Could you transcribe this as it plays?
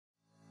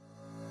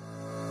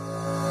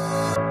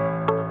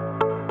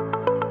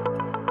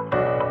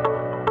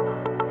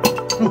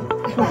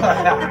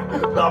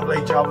Lovely,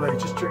 jubbly,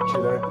 just tricked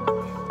you there.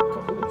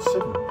 God,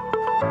 7.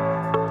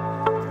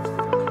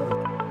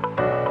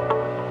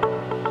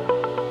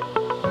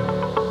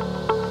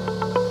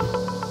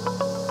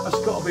 That's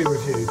got to be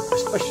reviewed,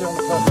 especially on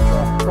the first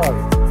draft tray.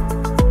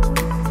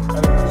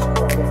 And it was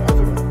quite a lot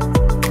heavier.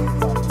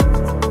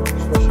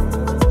 Especially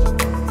when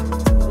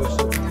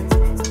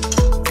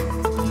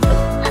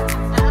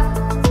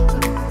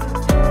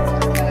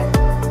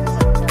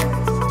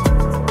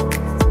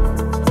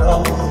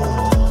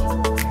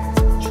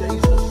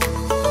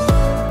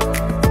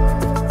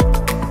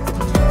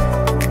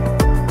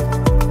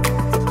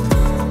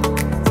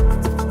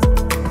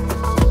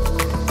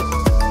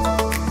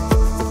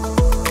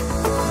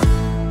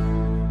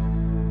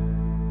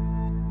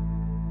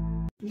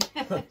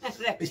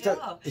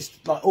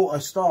it's like auto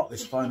start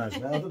this phone has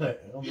now, doesn't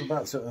it? I'm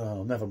about to,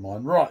 oh, never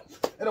mind. Right,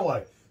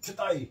 anyway,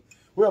 today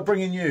we are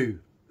bringing you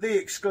the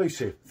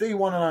exclusive, the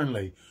one and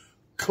only,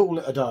 Call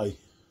It a Day.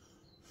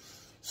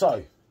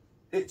 So,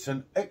 it's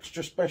an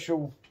extra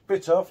special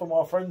bitter from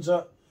our friends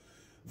at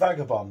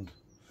Vagabund.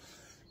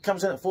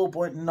 Comes in at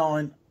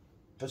 4.9%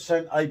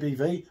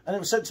 ABV, and it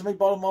was sent to me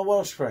by my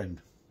Welsh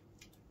friend,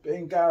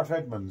 being Gareth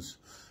Edmonds.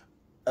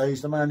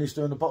 He's the man who's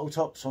doing the bottle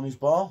tops on his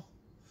bar.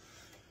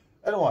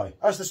 Anyway,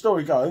 as the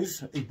story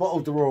goes, he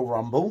bottled the Royal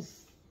Rumble.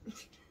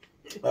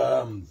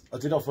 I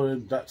did offer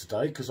him that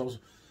today because I was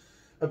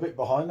a bit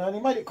behind there, and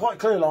he made it quite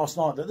clear last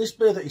night that this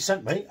beer that he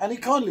sent me, and he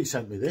kindly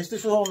sent me this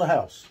was on the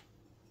house.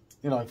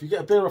 You know, if you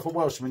get a beer off a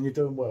Welshman, you're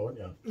doing well, aren't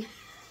you?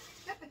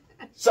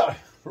 So,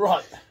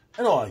 right,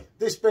 anyway,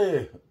 this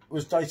beer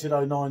was dated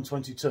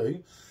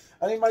 09/22,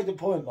 and he made the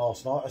point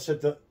last night. I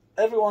said that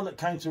everyone that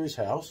came to his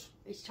house,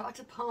 he's tried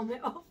to palm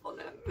it off on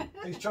him.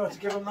 He's tried to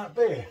give them that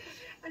beer.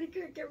 And he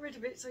couldn't get rid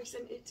of it, so he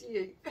sent it to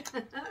you.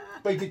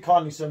 But he did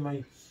kindly send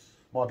me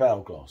my Bow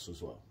glass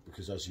as well,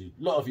 because as a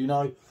lot of you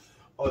know,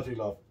 I do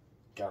love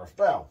Gareth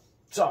Bow.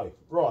 So,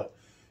 right,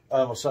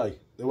 I say,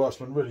 the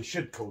Welshman really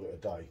should call it a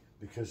day,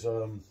 because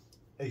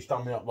he's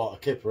done me up like a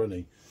kipper,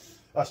 hasn't he?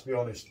 Let's be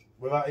honest,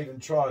 without even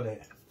trying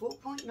it.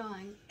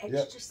 4.9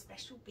 extra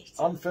special bitter.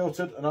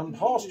 Unfiltered and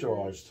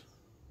unpasteurised.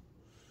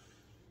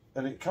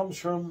 And it comes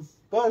from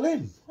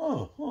Berlin.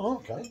 Oh,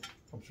 okay.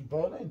 Comes from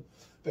Berlin.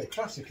 Bit of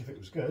classic if it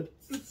was good.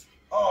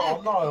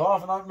 Oh no, I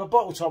haven't opened the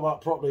bottle top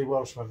up properly,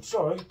 Welshman.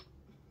 Sorry.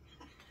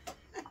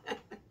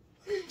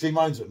 He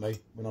moans at me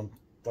when I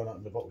don't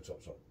open the bottle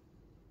tops up.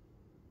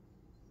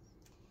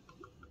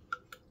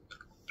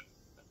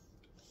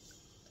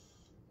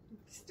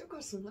 Still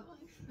got some life.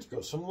 It's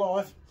got some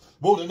life.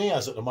 More than he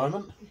has at the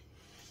moment.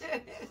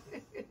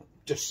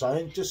 Just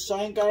saying,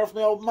 Gareth,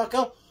 my old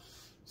mucker.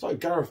 So,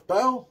 Gareth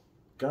Bell,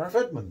 Gareth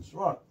Edmonds.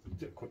 Right,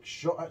 do a quick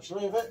shot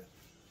actually of it.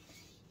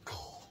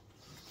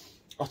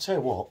 I'll tell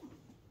you what,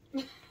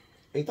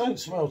 he don't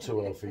smell too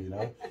healthy, you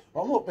know.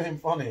 I'm not being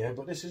funny here,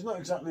 but this is not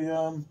exactly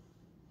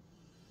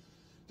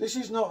this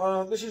is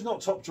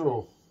not top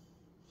drawer.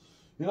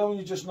 You know when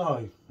you just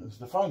know, if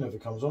the phone ever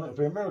comes on, it'll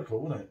be a miracle,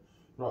 wouldn't it?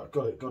 Right,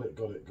 got it.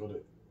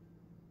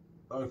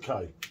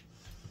 Okay,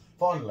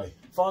 finally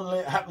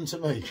it happened to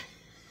me.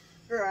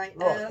 Right.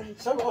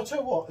 So I'll tell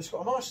you what, it's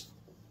got a nice.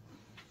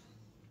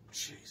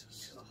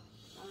 Jesus.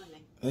 Oh,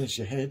 there's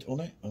your head on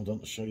it. Hold on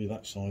to show you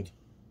that side.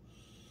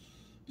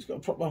 It's got a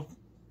proper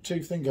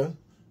 2-finger,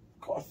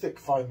 quite a thick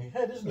foamy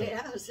head, isn't it? It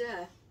has,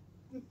 yeah.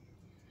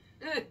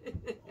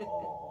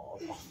 Oh,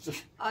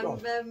 just,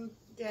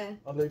 yeah.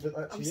 I'll leave it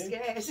that to you.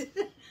 I'm scared.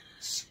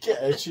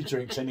 Scared she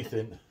drinks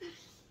anything.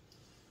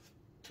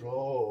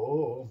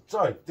 Oh,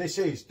 so this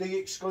is the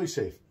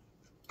exclusive.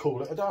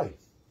 Call It a Day.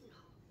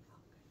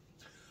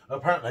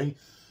 Apparently,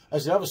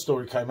 as the other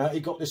story came out,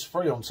 he got this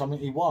free on something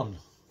he won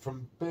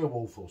from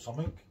Beowulf or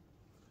something.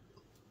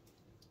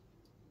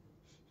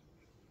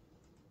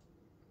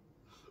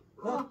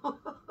 Well,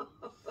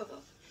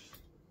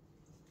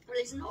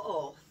 it's not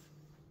off.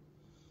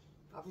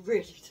 I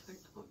really don't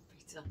like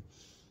bitter.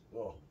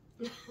 Oh.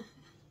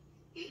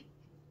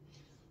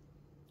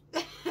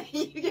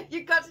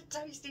 You've got to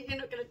taste it. You're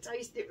not going to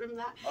taste it from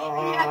that.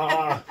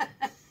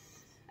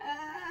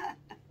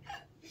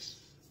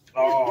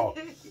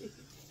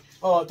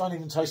 Oh, it don't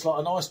even taste like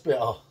a nice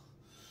bitter.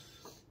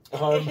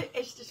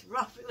 It's just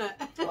rough, isn't it?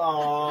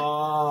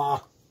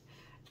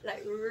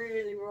 Like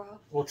really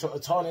rough. Well, a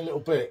tiny little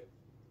bit.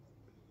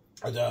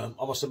 And I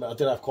must admit, I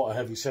did have quite a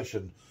heavy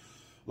session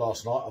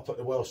last night. I put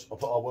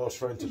our Welsh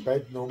friend to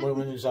bed. Normally,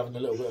 when he was having a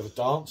little bit of a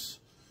dance,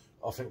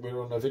 I think we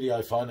were on a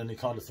video phone, and he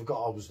kind of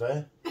forgot I was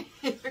there.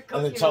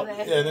 And then told me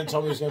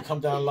he was going to come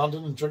down to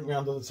London and drink me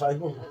under the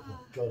table. Oh,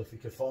 God, if he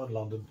could find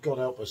London, God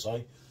help us,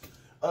 eh?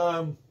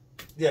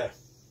 Yeah.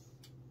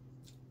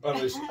 And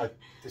there's a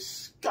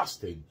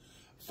disgusting,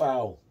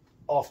 foul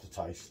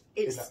aftertaste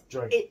in that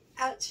drink. It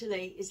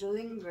actually is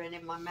lingering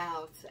in my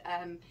mouth.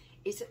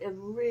 It's a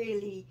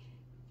really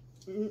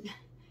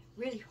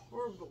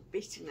horrible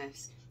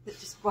bitterness that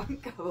just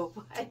won't go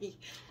away.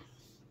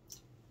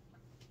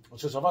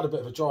 It's just I've had a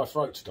bit of a dry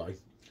throat today,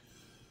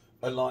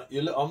 and like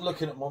I'm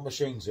looking at my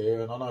machines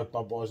here, and I know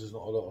Budweiser's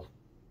not a lot of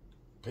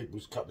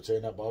people's cup of tea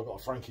in that, but I've got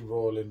a Frankie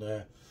Royal in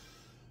there,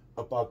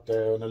 a bug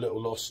there and a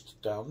little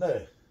lost down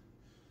there.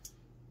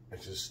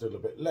 There's still a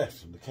bit left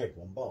from the keg,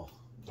 1 bar.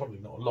 Probably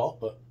not a lot,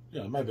 but you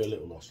know, maybe a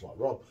little lost like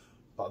Rob.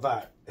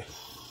 But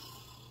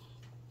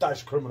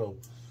that's criminal.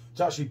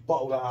 To actually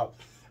bottle that up.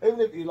 Even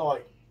if you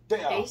like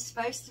bitter. He's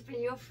supposed to be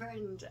your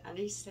friend and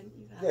he sent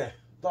you that. Yeah,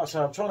 that's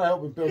how I'm trying to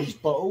help him build his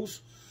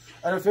bottles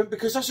and everything,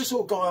 because that's the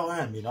sort of guy I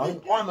am, you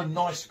know. I'm a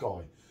nice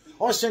guy.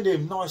 I send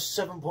him nice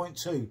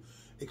 7.2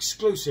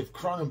 exclusive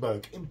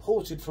Kronenberg,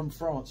 imported from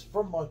France,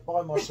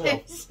 by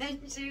myself.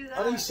 Sends you that.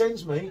 And he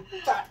sends me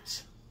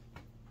that.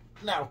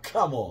 Now,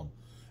 come on.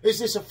 Is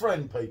this a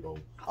friend, people?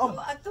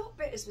 I thought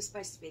bitters were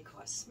supposed to be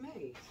quite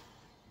smooth.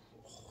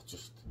 Oh,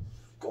 just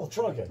go on,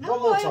 try again. No,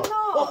 one more I'm time.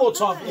 not. One more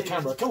time No. for the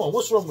camera. Come on,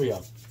 what's wrong with you?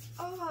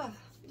 Oh,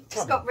 just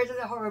Come got on. rid of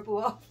the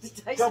horrible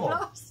aftertaste Come on,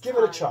 last give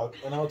it a time. chug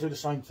and I'll do the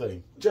same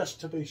thing, just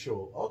to be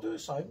sure. I'll do the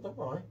same, don't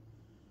worry.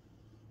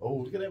 Oh,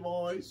 look at them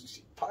eyes.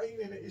 She's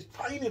paining it. It's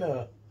paining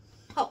her.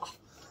 Oh,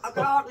 I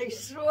can hardly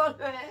swallow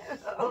it.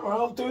 All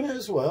right, I'm doing it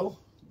as well.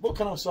 What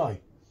can I say?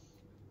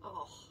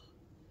 Oh.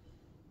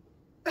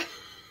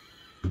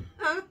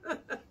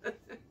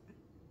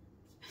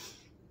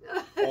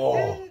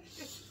 Oh,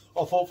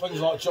 I thought things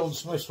like John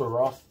Smith's were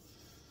rough.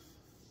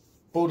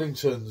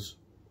 Buddingtons,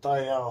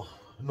 they are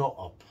not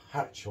a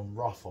patch on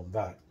rough on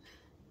that.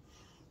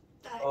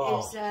 That Oh.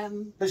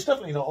 is, It's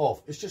definitely not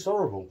off. It's just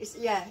horrible.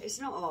 it's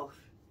not off.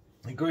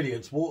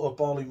 Ingredients: water,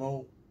 barley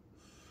malt,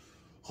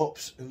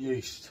 hops and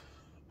yeast.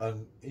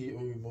 And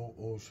EU malt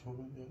or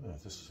no,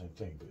 that's the same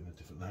thing, but in a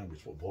different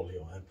language. What barley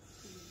I am.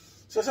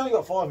 So it's only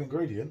got 5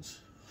 ingredients.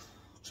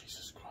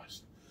 Jesus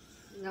Christ.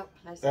 Not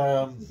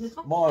pleasant.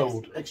 Not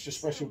Mild, pleasant. extra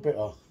special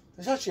bitter.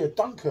 It's actually a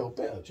Dunkel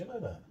bitter. Do you know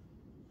that?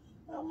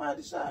 How mad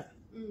is that?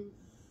 Mm.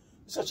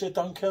 It's actually a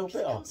Dunkel It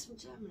bitter. comes from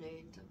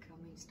Germany and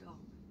Dunkel means dog.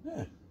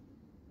 Yeah.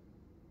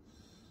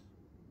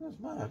 That's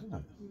mad, isn't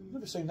it?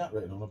 Never seen that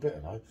written on a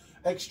bitter though.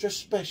 Extra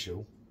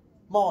special,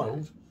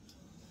 mild.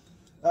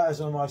 That is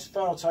the most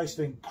foul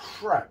tasting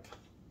crap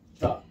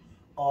that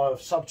I've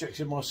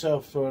subjected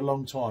myself for a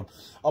long time.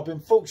 I've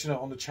been fortunate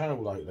on the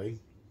channel lately,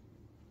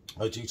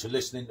 due to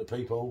listening to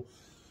people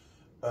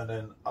and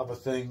then other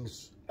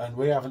things, and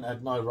we haven't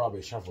had no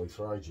rubbish, have we,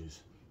 for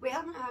ages? We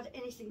haven't had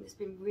anything that's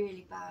been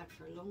really bad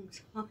for a long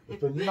time.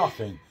 There's been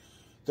nothing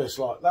that's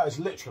like, that is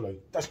literally,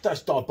 that's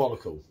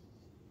diabolical.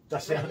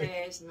 That's the only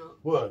It's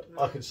not. word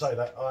No. I can say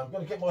that. I'm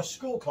going to get my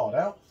scorecard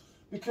out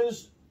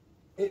because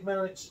it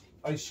merits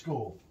a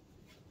score.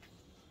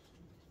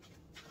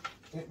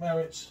 It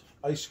merits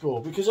a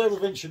score because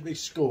everything should be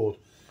scored.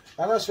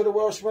 And as for the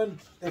Welshman,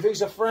 if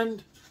he's a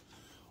friend,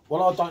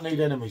 well, I don't need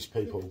enemies,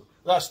 people.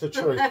 That's the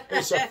truth.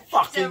 It's a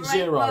fucking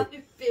zero.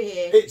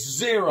 It's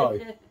zero.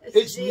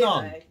 It's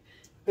none.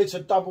 It's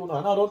a double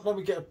none. Hold on, let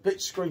me get a bit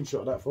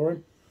screenshot of that for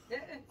him.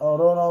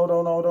 Hold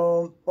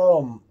on.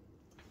 Boom.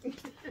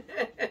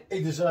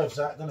 He deserves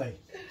that, doesn't he?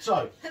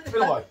 So,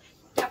 anyway.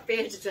 That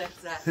beer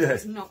deserves that. Yeah.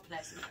 It's not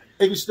pleasant.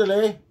 If you're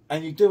still here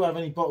and you do have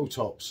any bottle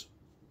tops,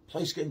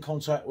 please get in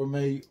contact with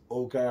me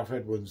or Gareth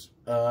Edwards.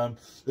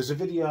 There's a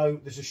video,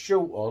 there's a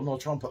short on, I'll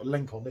try and put a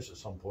link on this at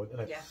some point,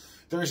 isn't it? Yeah.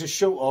 There is a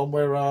short on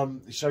where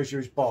it shows you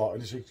his bar,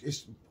 and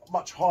it's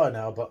much higher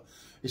now, but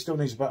it still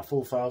needs about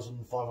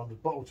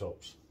 4,500 bottle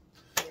tops.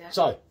 Yeah.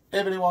 So,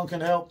 if anyone can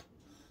help,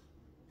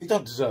 he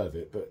don't deserve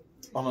it, but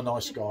I'm a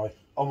nice guy.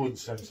 I wouldn't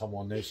send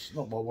someone this,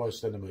 not my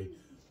worst enemy.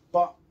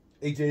 But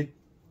he did,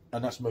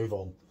 and let's move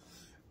on.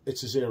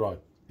 It's a zero.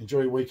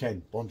 Enjoy your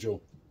weekend.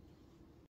 Bonjour.